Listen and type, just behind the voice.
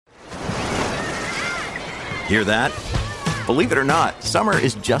Hear that? Believe it or not, summer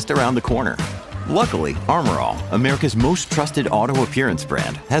is just around the corner. Luckily, Armor All, America's most trusted auto appearance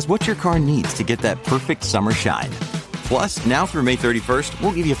brand, has what your car needs to get that perfect summer shine. Plus, now through May 31st,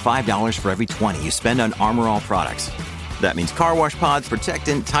 we'll give you $5 for every $20 you spend on Armor All products. That means car wash pods,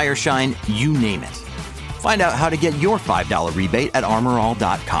 protectant, tire shine, you name it. Find out how to get your $5 rebate at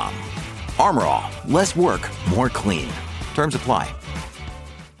armorall.com. Armor All, less work, more clean. Terms apply.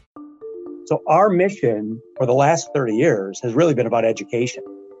 So our mission for the last 30 years has really been about education.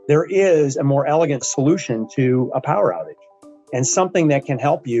 There is a more elegant solution to a power outage and something that can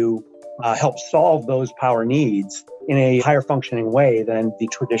help you help solve those power needs in a higher functioning way than the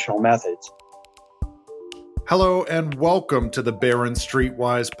traditional methods. Hello and welcome to the Barron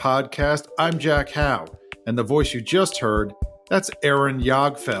Streetwise podcast. I'm Jack Howe, and the voice you just heard, that's Aaron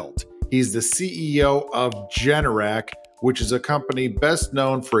Jagdfeld. He's the CEO of Generac, which is a company best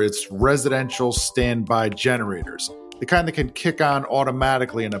known for its residential standby generators, the kind that can kick on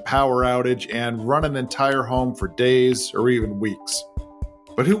automatically in a power outage and run an entire home for days or even weeks.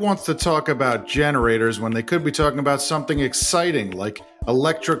 But who wants to talk about generators when they could be talking about something exciting like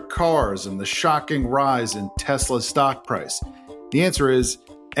electric cars and the shocking rise in Tesla's stock price? The answer is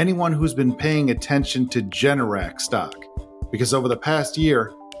anyone who's been paying attention to Generac stock, because over the past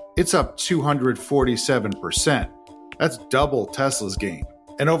year, it's up 247%. That's double Tesla's gain.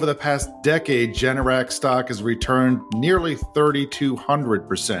 And over the past decade, Generac stock has returned nearly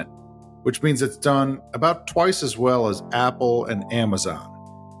 3,200%, which means it's done about twice as well as Apple and Amazon.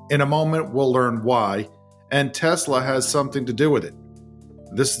 In a moment, we'll learn why, and Tesla has something to do with it.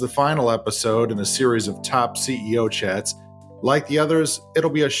 This is the final episode in a series of top CEO chats. Like the others, it'll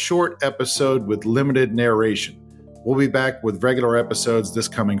be a short episode with limited narration. We'll be back with regular episodes this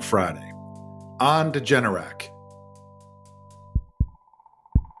coming Friday. On to Generac.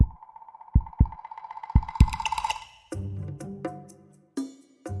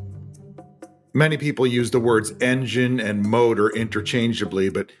 Many people use the words engine and motor interchangeably,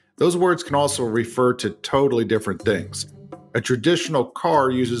 but those words can also refer to totally different things. A traditional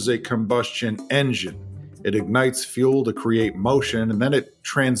car uses a combustion engine. It ignites fuel to create motion, and then it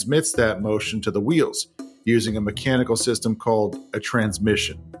transmits that motion to the wheels using a mechanical system called a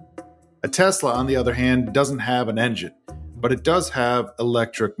transmission. A Tesla, on the other hand, doesn't have an engine, but it does have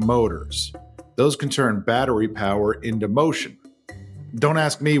electric motors. Those can turn battery power into motion. Don't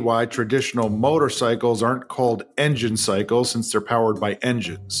ask me why traditional motorcycles aren't called engine cycles since they're powered by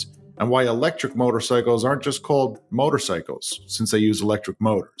engines, and why electric motorcycles aren't just called motorcycles since they use electric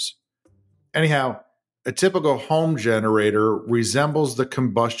motors. Anyhow, a typical home generator resembles the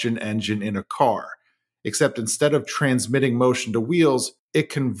combustion engine in a car, except instead of transmitting motion to wheels, it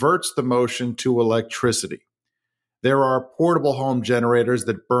converts the motion to electricity. There are portable home generators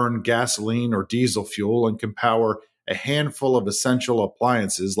that burn gasoline or diesel fuel and can power a handful of essential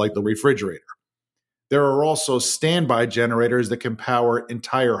appliances like the refrigerator. There are also standby generators that can power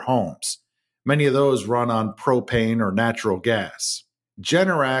entire homes. Many of those run on propane or natural gas.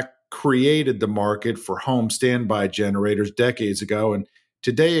 Generac created the market for home standby generators decades ago, and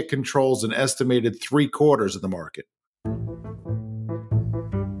today it controls an estimated 3/4 of the market.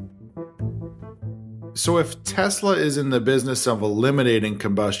 So if Tesla is in the business of eliminating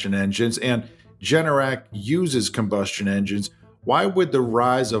combustion engines and Generac uses combustion engines, why would the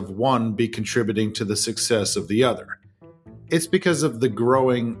rise of one be contributing to the success of the other? It's because of the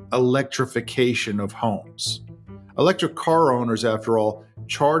growing electrification of homes. Electric car owners, after all,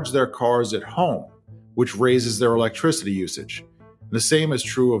 charge their cars at home, which raises their electricity usage. The same is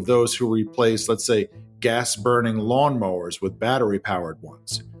true of those who replace, let's say, gas-burning lawnmowers with battery-powered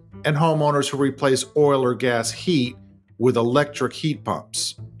ones, and homeowners who replace oil or gas heat with electric heat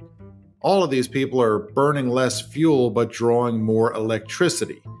pumps. All of these people are burning less fuel but drawing more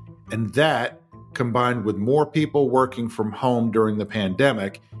electricity. And that, combined with more people working from home during the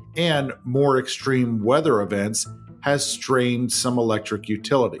pandemic and more extreme weather events, has strained some electric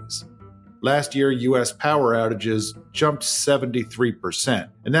utilities. Last year, U.S. power outages jumped 73%.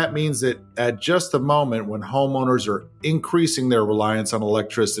 And that means that at just the moment when homeowners are increasing their reliance on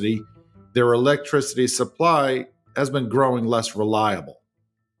electricity, their electricity supply has been growing less reliable.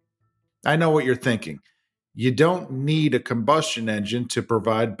 I know what you're thinking. You don't need a combustion engine to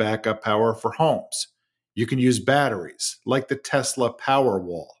provide backup power for homes. You can use batteries, like the Tesla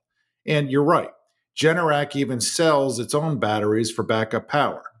Powerwall. And you're right, Generac even sells its own batteries for backup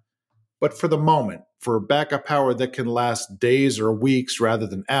power. But for the moment, for backup power that can last days or weeks rather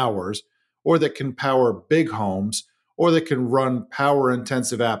than hours, or that can power big homes, or that can run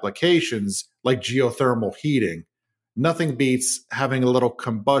power-intensive applications like geothermal heating, nothing beats having a little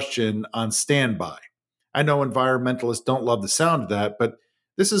combustion on standby. I know environmentalists don't love the sound of that, but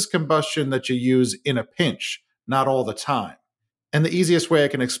this is combustion that you use in a pinch, not all the time. And the easiest way I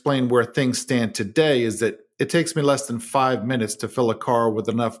can explain where things stand today is that it takes me less than 5 minutes to fill a car with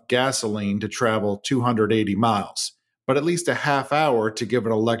enough gasoline to travel 280 miles, but at least a half hour to give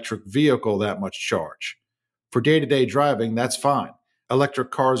an electric vehicle that much charge. For day-to-day driving, that's fine.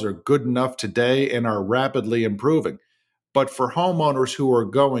 Electric cars are good enough today and are rapidly improving. But for homeowners who are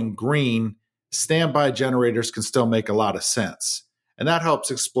going green, standby generators can still make a lot of sense. And that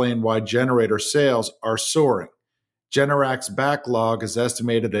helps explain why generator sales are soaring. Generac's backlog is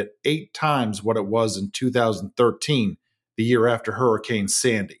estimated at 8 times what it was in 2013, the year after Hurricane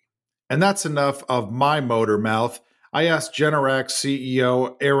Sandy. And that's enough of my motor mouth. I asked Generac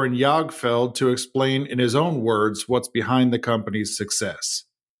CEO Aaron Jagdfeld to explain in his own words what's behind the company's success.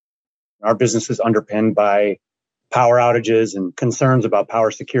 Our business is underpinned by power outages and concerns about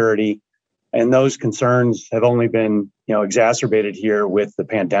power security. And those concerns have only been, exacerbated here with the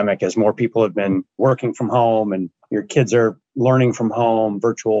pandemic as more people have been working from home and your kids are learning from home,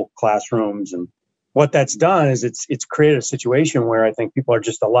 virtual classrooms. And what that's done is it's created a situation where I think people are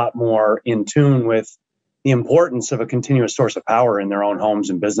just a lot more in tune with the importance of a continuous source of power in their own homes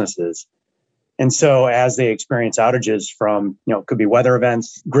and businesses. And so as they experience outages from, could be weather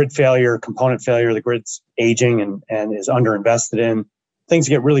events, grid failure, component failure, the grid's aging and is underinvested in, things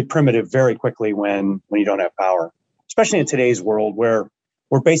get really primitive very quickly when you don't have power, especially in today's world where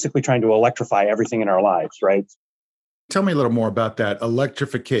we're basically trying to electrify everything in our lives, right? Tell me a little more about that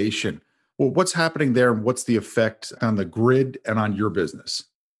electrification. Well, what's happening there and what's the effect on the grid and on your business?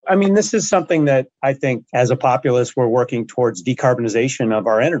 I mean, this is something that I think as a populace, we're working towards decarbonization of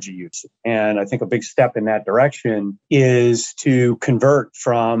our energy use. And I think a big step in that direction is to convert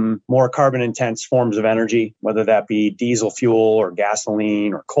from more carbon intense forms of energy, whether that be diesel fuel or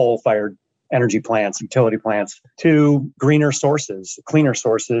gasoline or coal-fired energy plants, utility plants, to greener sources, cleaner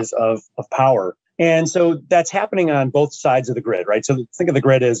sources of power. And so that's happening on both sides of the grid, right? So think of the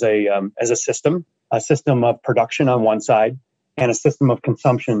grid as a system of production on one side, and a system of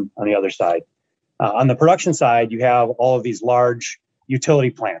consumption on the other side. On the production side, you have all of these large utility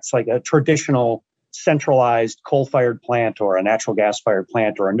plants, like a traditional centralized coal-fired plant or a natural gas-fired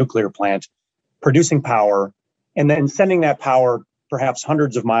plant or a nuclear plant producing power, and then sending that power perhaps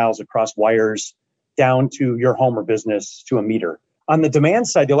hundreds of miles across wires down to your home or business to a meter. On the demand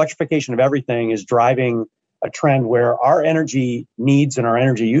side, the electrification of everything is driving a trend where our energy needs and our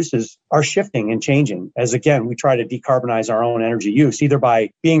energy uses are shifting and changing as, again, we try to decarbonize our own energy use, either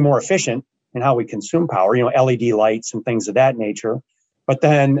by being more efficient in how we consume power, LED lights and things of that nature. But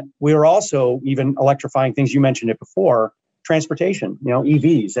then we're also even electrifying things, you mentioned it before, transportation,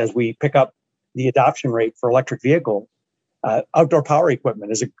 EVs, as we pick up the adoption rate for electric vehicles. Outdoor power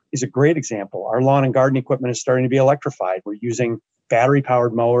equipment is a great example. Our lawn and garden equipment is starting to be electrified. We're using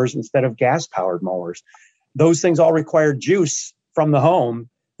battery-powered mowers instead of gas-powered mowers. Those things all require juice from the home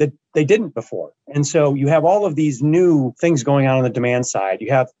that they didn't before. And so you have all of these new things going on the demand side.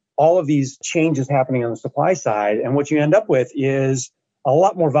 You have all of these changes happening on the supply side. And what you end up with is a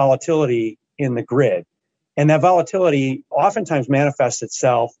lot more volatility in the grid. And that volatility oftentimes manifests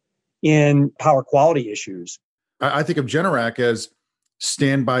itself in power quality issues. I think of Generac as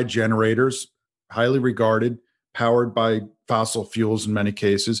standby generators, highly regarded, powered by fossil fuels in many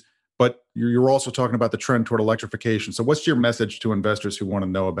cases. But you're also talking about the trend toward electrification. So what's your message to investors who want to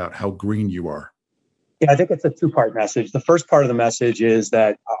know about how green you are? Yeah, I think it's a two-part message. The first part of the message is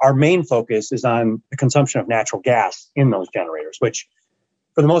that our main focus is on the consumption of natural gas in those generators, which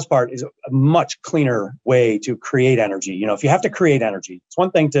for the most part is a much cleaner way to create energy. If you have to create energy, it's one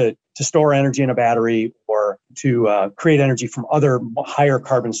thing to store energy in a battery or to create energy from other higher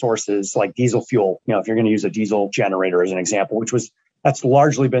carbon sources like diesel fuel. If you're going to use a diesel generator as an example, that's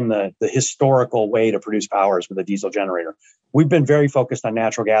largely been the historical way to produce power is with a diesel generator. We've been very focused on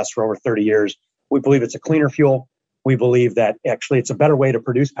natural gas for over 30 years. We believe it's a cleaner fuel. We believe that actually it's a better way to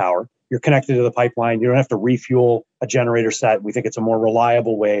produce power. You're connected to the pipeline. You don't have to refuel a generator set. We think it's a more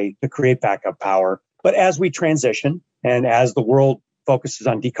reliable way to create backup power. But as we transition and as the world focuses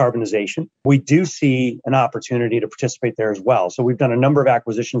on decarbonization, we do see an opportunity to participate there as well. So we've done a number of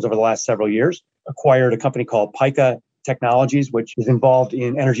acquisitions over the last several years, acquired a company called Pika Technologies, which is involved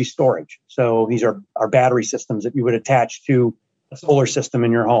in energy storage. So these are our battery systems that you would attach to a solar system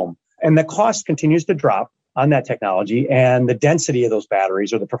in your home. And the cost continues to drop on that technology, and the density of those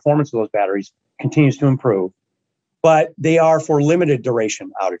batteries or the performance of those batteries continues to improve. But they are for limited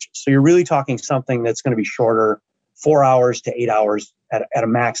duration outages. So you're really talking something that's going to be shorter, 4 hours to 8 hours at a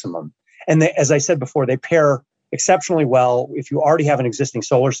maximum. And as I said before, they pair exceptionally well if you already have an existing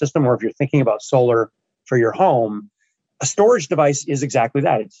solar system or if you're thinking about solar for your home, a storage device is exactly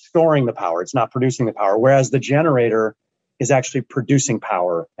that. It's storing the power. It's not producing the power. Whereas the generator is actually producing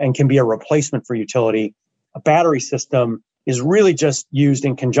power and can be a replacement for utility. A battery system is really just used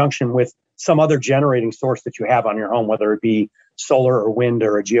in conjunction with some other generating source that you have on your home, whether it be solar or wind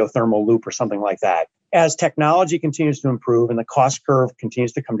or a geothermal loop or something like that. As technology continues to improve and the cost curve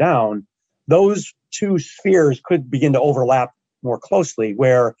continues to come down, those two spheres could begin to overlap more closely,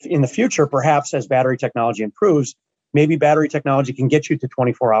 where in the future, perhaps as battery technology improves, maybe battery technology can get you to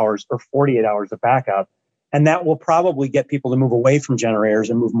 24 hours or 48 hours of backup. And that will probably get people to move away from generators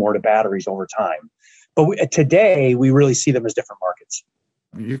and move more to batteries over time. But today, we really see them as different markets.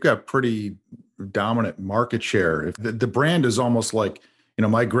 You've got pretty dominant market share. If the brand is almost like,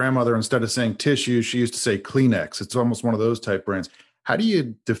 my grandmother, instead of saying tissue, she used to say Kleenex. It's almost one of those type brands. How do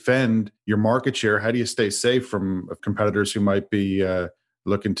you defend your market share? How do you stay safe from competitors who might be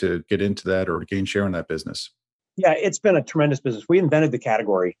looking to get into that or gain share in that business? Yeah, it's been a tremendous business. We invented the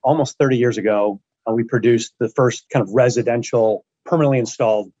category almost 30 years ago. We produced the first kind of residential, permanently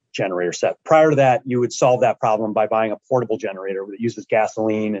installed generator set. Prior to that, you would solve that problem by buying a portable generator that uses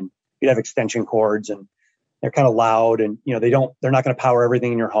gasoline, and you'd have extension cords, and they're kind of loud, and they're not going to power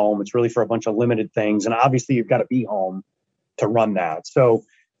everything in your home. It's really for a bunch of limited things. And obviously you've got to be home to run that. So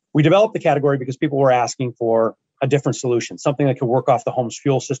we developed the category because people were asking for a different solution, something that could work off the home's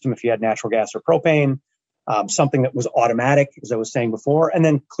fuel system if you had natural gas or propane, something that was automatic, as I was saying before, and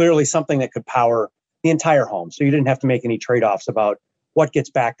then clearly something that could power the entire home. So you didn't have to make any trade-offs about what gets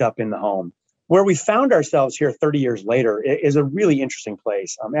backed up in the home. Where we found ourselves here 30 years later is a really interesting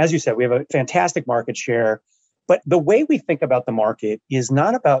place. As you said, we have a fantastic market share, but the way we think about the market is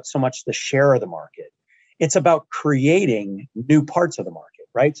not about so much the share of the market. It's about creating new parts of the market,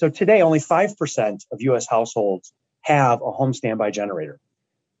 right? So today, only 5% of US households have a home standby generator.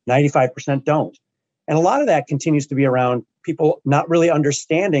 95% don't. And a lot of that continues to be around people not really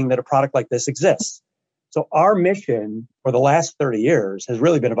understanding that a product like this exists. So our mission for the last 30 years has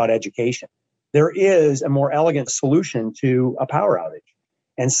really been about education. There is a more elegant solution to a power outage,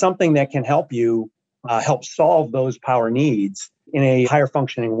 and something that can help you help solve those power needs in a higher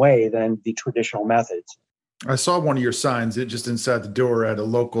functioning way than the traditional methods. I saw one of your signs just inside the door at a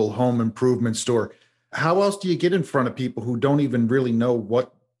local home improvement store. How else do you get in front of people who don't even really know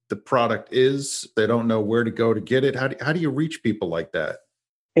what the product is? They don't know where to go to get it. How do you reach people like that?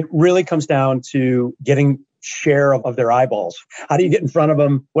 It really comes down to getting share of their eyeballs. How do you get in front of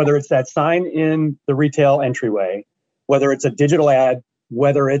them, whether it's that sign in the retail entryway, whether it's a digital ad,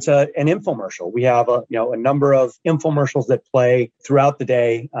 whether it's an infomercial. We have a number of infomercials that play throughout the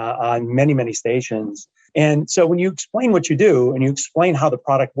day on many, many stations. And so when you explain what you do and you explain how the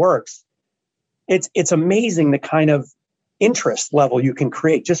product works, it's amazing the kind of interest level you can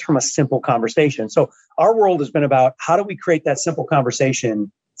create just from a simple conversation. So our world has been about how do we create that simple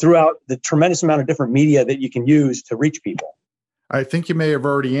conversation throughout the tremendous amount of different media that you can use to reach people. I think you may have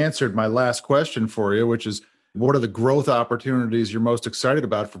already answered my last question for you, which is, what are the growth opportunities you're most excited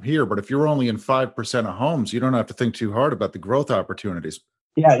about from here? But if you're only in 5% of homes, you don't have to think too hard about the growth opportunities.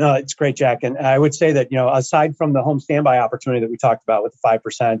 Yeah, no, it's great, Jack. And I would say that, aside from the home standby opportunity that we talked about with the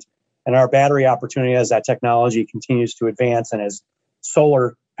 5%, and our battery opportunity as that technology continues to advance and as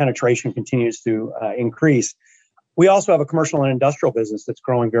solar penetration continues to increase, we also have a commercial and industrial business that's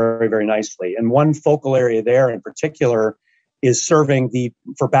growing very, very nicely. And one focal area there in particular is serving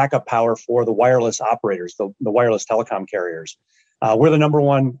for backup power for the wireless operators, the wireless telecom carriers. We're the number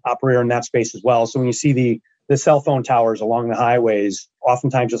one operator in that space as well. So when you see the cell phone towers along the highways,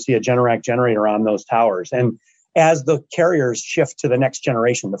 oftentimes you'll see a Generac generator on those towers. And as the carriers shift to the next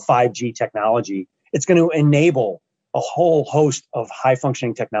generation, the 5G technology, it's going to enable a whole host of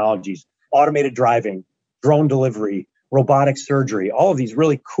high-functioning technologies, automated driving, drone delivery, robotic surgery. All of these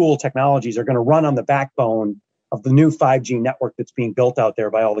really cool technologies are going to run on the backbone of the new 5G network that's being built out there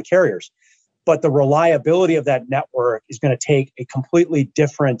by all the carriers. But the reliability of that network is going to take a completely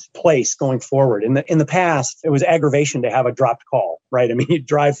different place going forward. In the past, it was aggravation to have a dropped call, right? I mean, you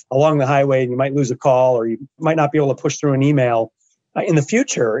drive along the highway and you might lose a call, or you might not be able to push through an email. In the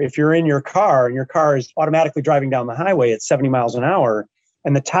future, if you're in your car and your car is automatically driving down the highway at 70 miles an hour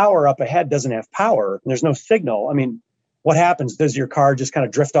and the tower up ahead doesn't have power and there's no signal, I mean, what happens? Does your car just kind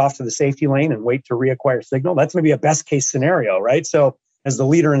of drift off to the safety lane and wait to reacquire signal? That's going to be a best case scenario, right? So as the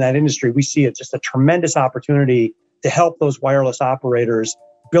leader in that industry, we see it just a tremendous opportunity to help those wireless operators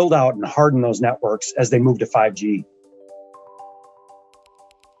build out and harden those networks as they move to 5G.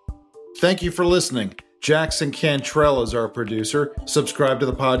 Thank you for listening. Jackson Cantrell is our producer. Subscribe to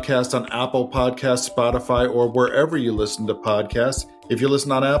the podcast on Apple Podcasts, Spotify, or wherever you listen to podcasts. If you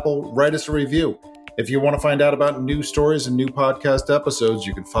listen on Apple, write us a review. If you want to find out about new stories and new podcast episodes,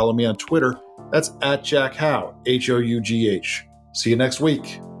 you can follow me on Twitter. That's @Jack Hough, Hough. See you next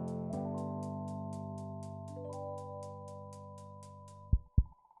week.